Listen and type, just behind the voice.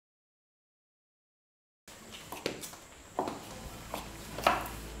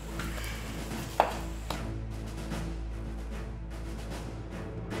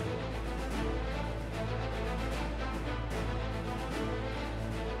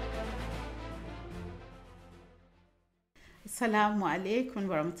Assalamu alaikum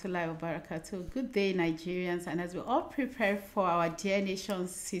warahmatullahi wabarakatuh. Good day, Nigerians, and as we all prepare for our dear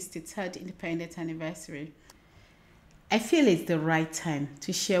nation's 63rd independence anniversary, I feel it's the right time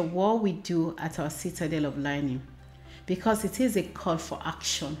to share what we do at our Citadel of Learning, because it is a call for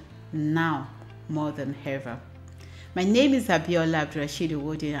action now more than ever. My name is Abiola Abdurrashid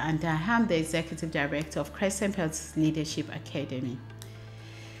Owode, and I am the Executive Director of Crescent Leadership Academy.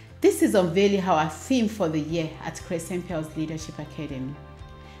 This is unveiling our theme for the year at Crescent Leadership Academy.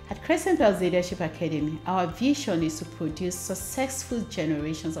 At Crescent Leadership Academy, our vision is to produce successful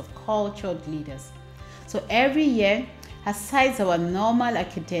generations of cultured leaders. So every year, aside our normal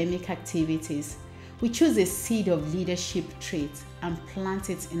academic activities, we choose a seed of leadership traits and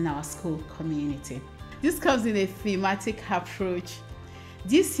plant it in our school community. This comes in a thematic approach.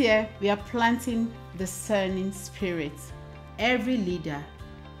 This year, we are planting the discerning spirit. Every leader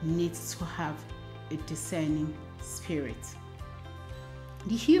needs to have a discerning spirit.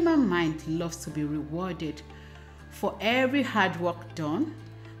 The human mind loves to be rewarded for every hard work done,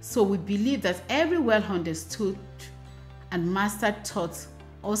 so we believe that every well understood and mastered thought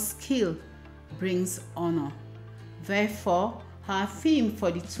or skill brings honor. Therefore, our theme for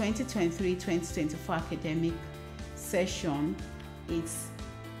the 2023-2024 academic session is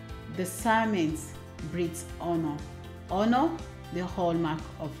discernment breeds honor. Honor, the hallmark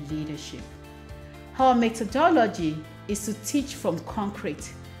of leadership. Our methodology is to teach from concrete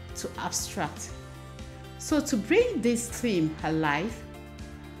to abstract. So to bring this theme alive,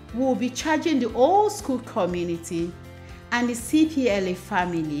 we will be charging the old school community and the CPLA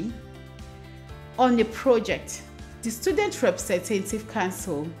family on a project. The Student Representative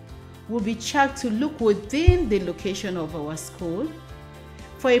Council will be charged to look within the location of our school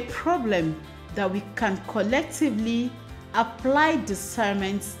for a problem that we can collectively apply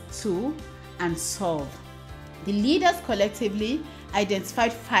discernment to and solve. The leaders collectively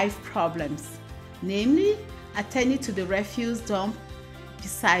identified 5 problems, namely attending to the refuse dump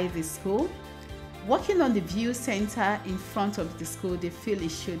beside the school, working on the view center in front of the school, they feel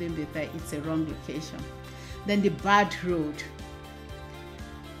it shouldn't be there, it's a wrong location. Then the bad road.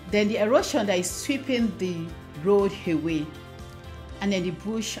 Then the erosion that is sweeping the road away. And then the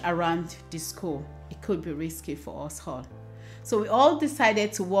bush around the school. It could be risky for us all. So we all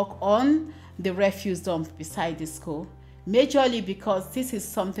decided to work on the refuse dump beside the school, majorly because this is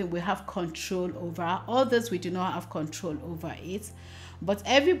something we have control over. Others, we do not have control over it. But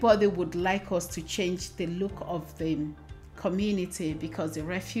everybody would like us to change the look of the community because the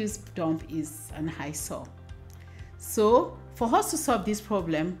refuse dump is an eyesore. So for us to solve this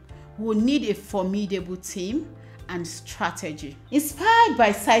problem, we'll need a formidable team and strategy. Inspired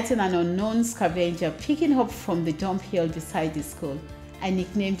by sighting an unknown scavenger picking up from the dump hill beside the school, I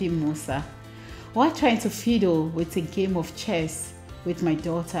nicknamed him Musa, while trying to fiddle with a game of chess with my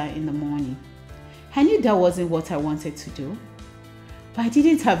daughter in the morning. I knew that wasn't what I wanted to do, but I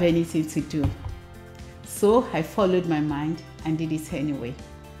didn't have anything to do. So I followed my mind and did it anyway.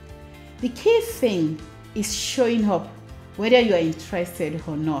 The key thing is showing up whether you are interested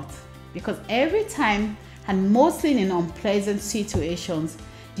or not, because every time, and mostly in unpleasant situations,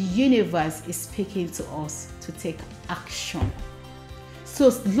 the universe is speaking to us to take action. So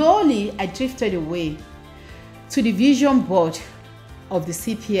slowly I drifted away to the vision board of the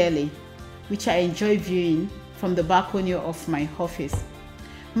CPLA, which I enjoy viewing from the balcony of my office.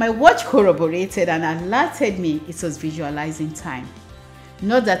 My watch corroborated and alerted me it was visualizing time.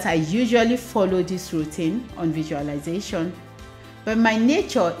 Not that I usually follow this routine on visualization, but my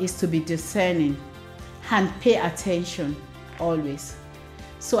nature is to be discerning and pay attention always.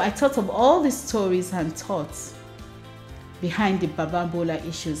 So I thought of all the stories and thoughts behind the Baban Boola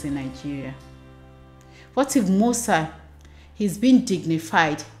issues in Nigeria. What if Musa is being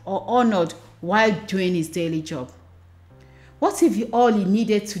dignified or honored while doing his daily job? What if all he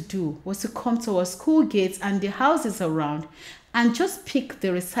needed to do was to come to our school gates and the houses around and just pick the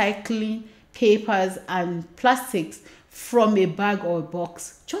recycling papers and plastics from a bag or a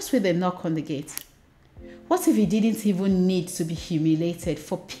box just with a knock on the gate? What if he didn't even need to be humiliated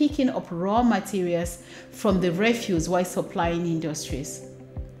for picking up raw materials from the refuse while supplying industries?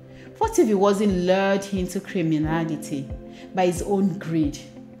 What if he wasn't lured into criminality by his own greed?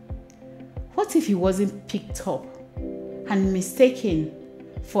 What if he wasn't picked up and mistaken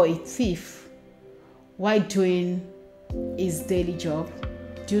for a thief while doing his daily job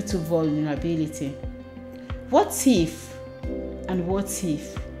due to vulnerability? What if and what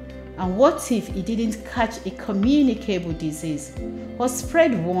if? And what if he didn't catch a communicable disease or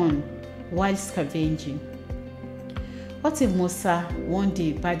spread one while scavenging? What if Musa one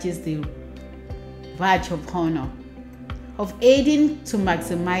day badges the badge of honor of aiding to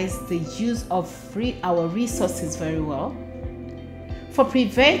maximize the use of our resources very well, for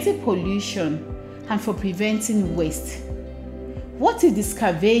preventing pollution, and for preventing waste. What if the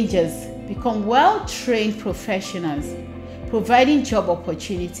scavengers become well-trained professionals, providing job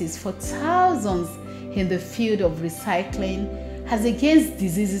opportunities for thousands in the field of recycling, as against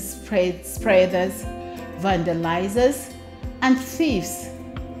disease spreaders, vandalizers, and thieves?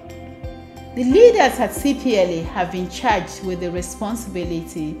 The leaders at CPLA have been charged with the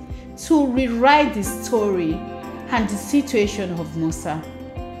responsibility to rewrite the story and the situation of Musa.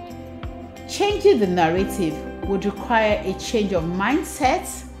 Changing the narrative would require a change of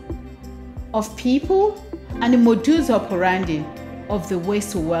mindsets of people and the modus operandi of the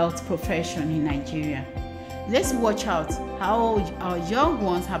waste-to-wealth profession in Nigeria. Let's watch out how our young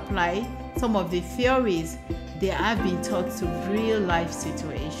ones apply some of the theories they have been taught to real-life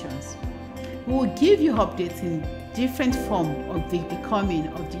situations. We will give you updates in different forms of the becoming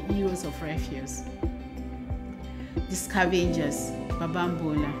of the heroes of refuse. The scavengers, Baban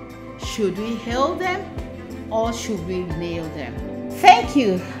Boola. Should we hail them or should we nail them? Thank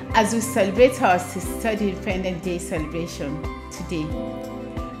you as we celebrate our 63rd Independence Day celebration today.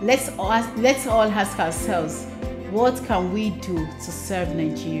 Let's all ask ourselves, what can we do to serve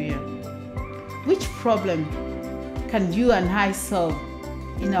Nigeria? Which problem can you and I solve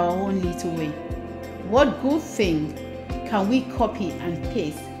in our own little way? What good thing can we copy and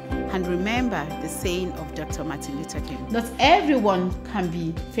paste? And remember the saying of Dr. Martin Luther King. Not everyone can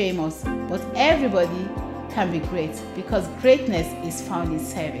be famous, but everybody can be great, because greatness is found in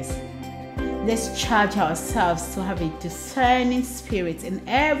service. Let's charge ourselves to have a discerning spirit in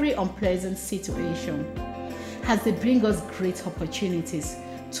every unpleasant situation, as they bring us great opportunities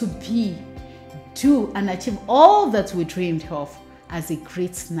to be, do, and achieve all that we dreamed of as a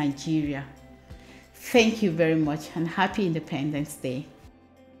great Nigeria. Thank you very much and happy Independence Day.